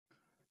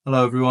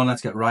Hello everyone,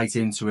 let's get right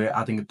into it.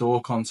 Adding a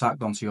door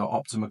contact onto your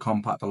Optima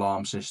Compact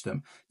alarm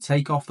system.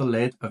 Take off the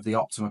lid of the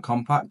Optima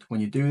Compact.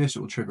 When you do this, it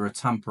will trigger a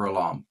tamper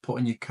alarm. Put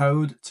in your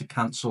code to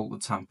cancel the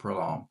tamper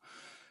alarm.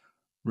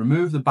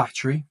 Remove the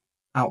battery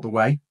out the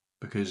way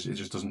because it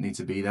just doesn't need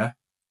to be there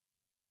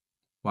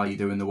while you're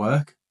doing the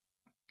work.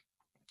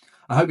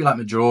 I hope you like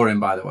my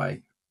drawing, by the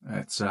way.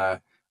 It's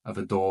of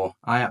a door.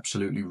 I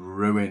absolutely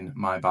ruin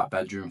my back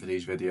bedroom for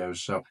these videos.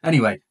 So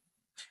anyway,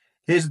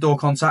 here's the door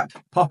contact.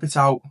 Pop it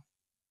out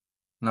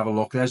and have a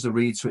look. There's the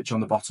reed switch on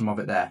the bottom of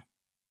it there.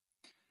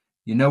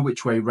 You know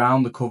which way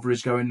round the cover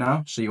is going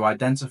now, so you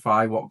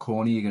identify what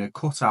corner you're going to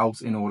cut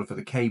out in order for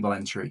the cable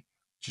entry,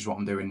 which is what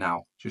I'm doing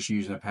now, just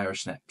using a pair of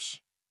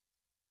snips.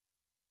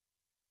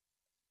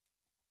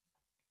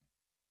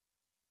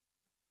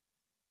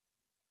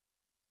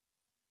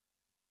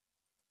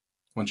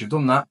 Once you've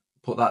done that,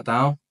 put that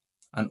down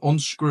and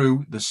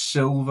unscrew the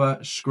silver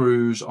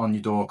screws on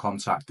your door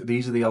contact.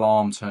 These are the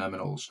alarm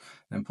terminals.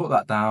 Then put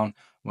that down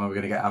where we're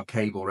going to get our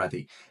cable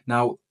ready.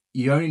 Now,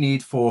 you only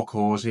need 4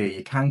 cores here.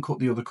 You can cut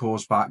the other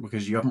cores back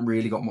because you haven't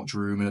really got much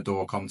room in a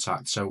door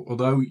contact. So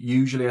although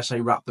usually I say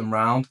wrap them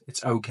round,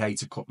 it's okay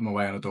to cut them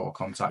away on a door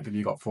contact if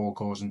you've got 4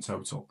 cores in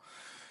total.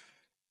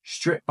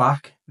 Strip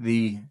back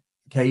the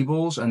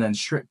cables and then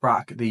strip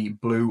back the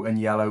blue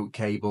and yellow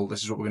cable.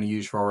 This is what we're going to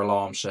use for our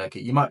alarm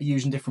circuit. You might be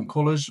using different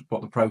colours,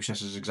 but the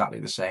process is exactly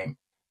the same.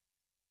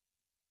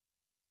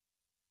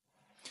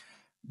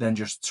 Then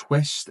just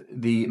twist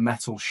the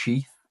metal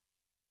sheath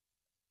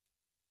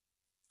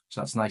so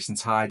that's nice and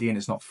tidy and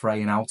it's not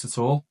fraying out at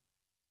all.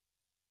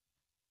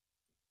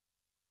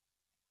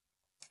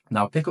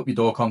 Now pick up your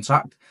door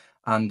contact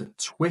and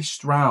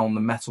twist round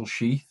the metal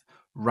sheath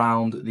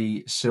round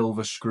the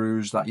silver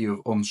screws that you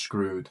have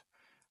unscrewed.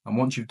 And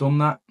once you've done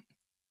that,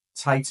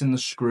 tighten the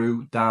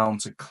screw down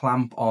to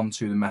clamp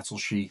onto the metal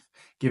sheath.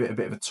 Give it a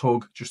bit of a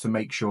tug just to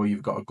make sure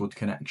you've got a good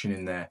connection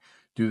in there.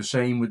 Do the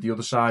same with the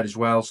other side as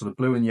well. So the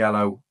blue and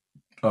yellow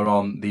are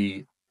on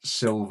the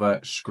silver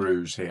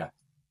screws here.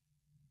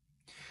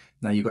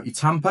 Now you've got your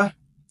tamper.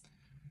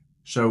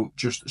 So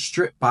just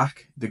strip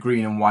back the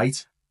green and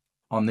white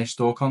on this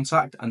door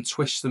contact and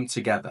twist them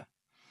together.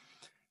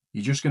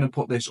 You're just going to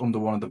put this under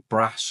one of the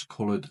brass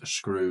coloured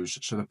screws.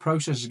 So the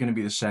process is going to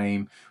be the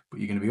same,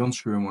 but you're going to be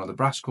unscrewing one of the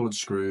brass coloured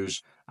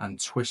screws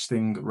and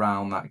twisting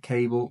round that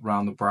cable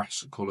round the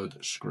brass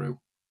coloured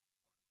screw.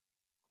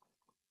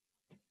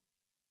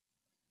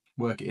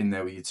 Work it in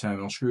there with your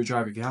terminal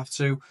screwdriver if you have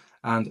to,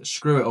 and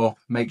screw it up,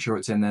 make sure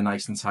it's in there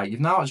nice and tight. You've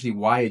now actually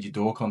wired your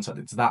door contact.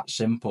 It's that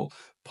simple.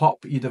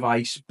 Pop your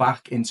device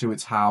back into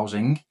its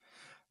housing.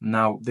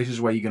 Now, this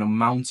is where you're going to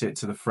mount it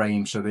to the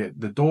frame. So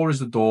the door is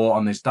the door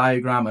on this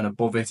diagram and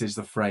above it is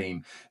the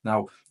frame.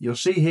 Now, you'll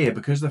see here,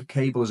 because the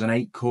cable is an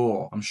 8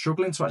 core, I'm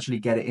struggling to actually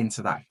get it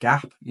into that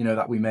gap,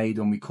 that we made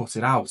when we cut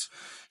it out.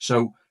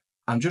 So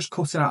I'm just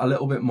cutting out a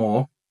little bit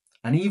more.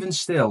 And even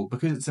still,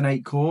 because it's an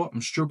 8 core,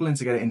 I'm struggling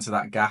to get it into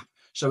that gap.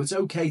 So it's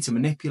okay to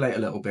manipulate a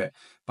little bit,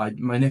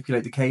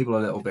 manipulate the cable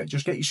a little bit.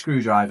 Just get your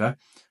screwdriver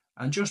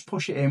and just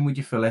push it in with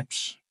your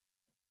Phillips,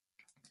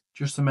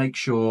 just to make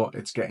sure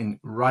it's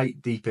getting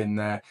right deep in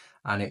there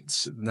and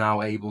it's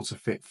now able to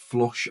fit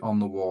flush on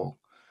the wall.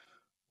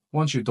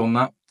 Once you've done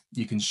that,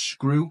 you can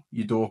screw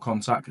your door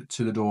contact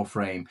to the door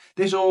frame.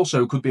 This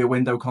also could be a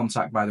window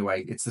contact, by the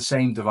way. It's the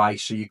same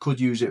device, so you could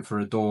use it for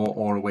a door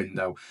or a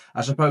window.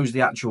 I suppose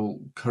the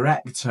actual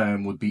correct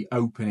term would be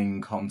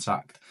opening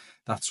contact.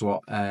 That's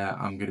what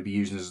I'm going to be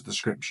using as a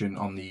description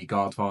on the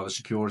Godfather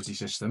security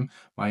system,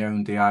 my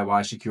own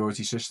DIY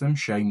security system.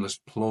 Shameless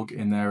plug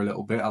in there a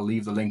little bit. I'll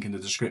leave the link in the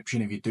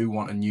description if you do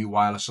want a new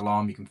wireless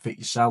alarm you can fit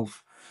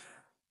yourself.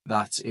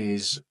 That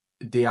is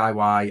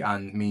DIY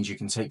and means you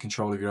can take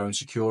control of your own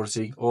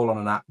security, all on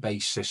an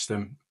app-based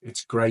system.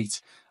 It's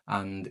great,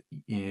 and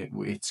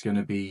it's going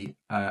to be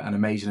an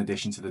amazing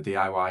addition to the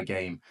DIY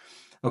game.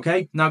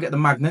 Okay, now get the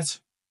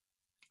magnet,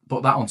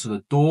 put that onto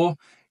the door.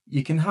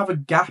 You can have a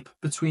gap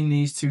between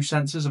these two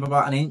sensors of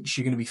about 1 inch.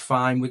 You're going to be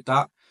fine with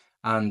that.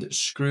 And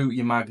screw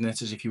your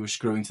magnet as if you were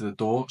screwing to the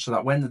door, so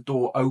that when the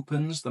door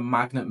opens, the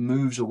magnet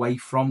moves away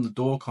from the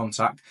door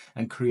contact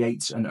and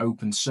creates an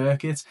open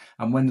circuit.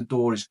 And when the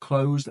door is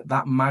closed,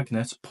 that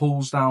magnet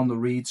pulls down the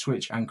reed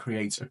switch and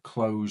creates a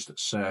closed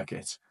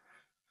circuit.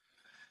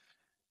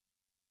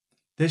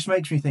 This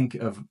makes me think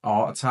of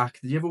Art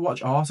Attack. Did you ever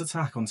watch Art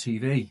Attack on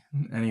TV?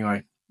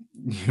 Anyway,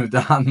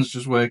 Dan's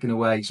just working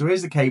away. So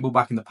here's the cable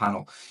back in the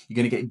panel. You're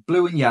going to get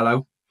blue and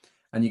yellow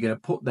and you're going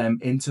to put them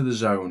into the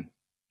zone.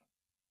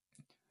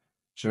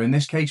 So in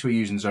this case, we're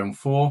using zone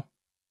 4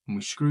 and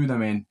we screw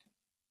them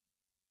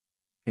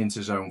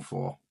into zone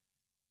 4.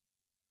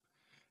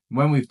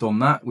 When we've done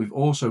that, we've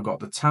also got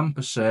the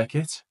tamper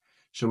circuit,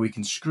 so we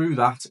can screw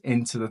that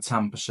into the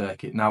tamper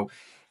circuit. Now,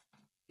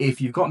 if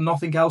you've got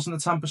nothing else in the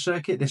tamper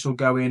circuit, this will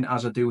go in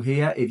as I do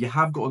here. If you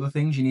have got other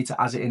things, you need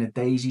to add it in a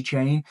daisy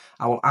chain.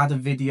 I will add a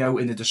video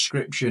in the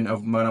description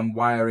of when I'm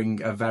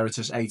wiring a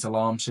Veritas 8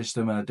 alarm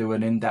system, and I do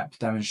an in-depth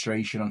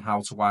demonstration on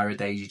how to wire a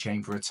daisy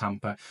chain for a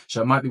tamper.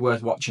 So it might be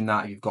worth watching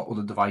that if you've got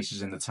other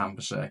devices in the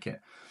tamper circuit.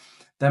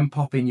 Then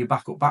pop in your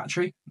backup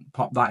battery,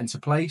 pop that into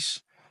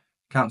place,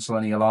 cancel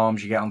any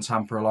alarms you get on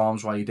tamper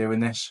alarms while you're doing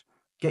this.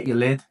 Get your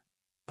lid,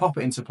 pop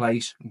it into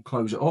place and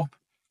close it up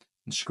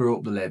and screw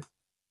up the lid.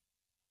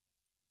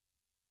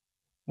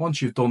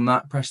 Once you've done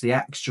that, press the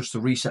X just to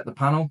reset the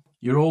panel.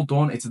 You're all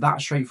done. It's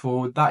that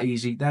straightforward, that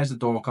easy. There's the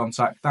door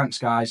contact. Thanks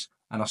guys,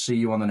 and I'll see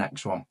you on the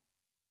next one.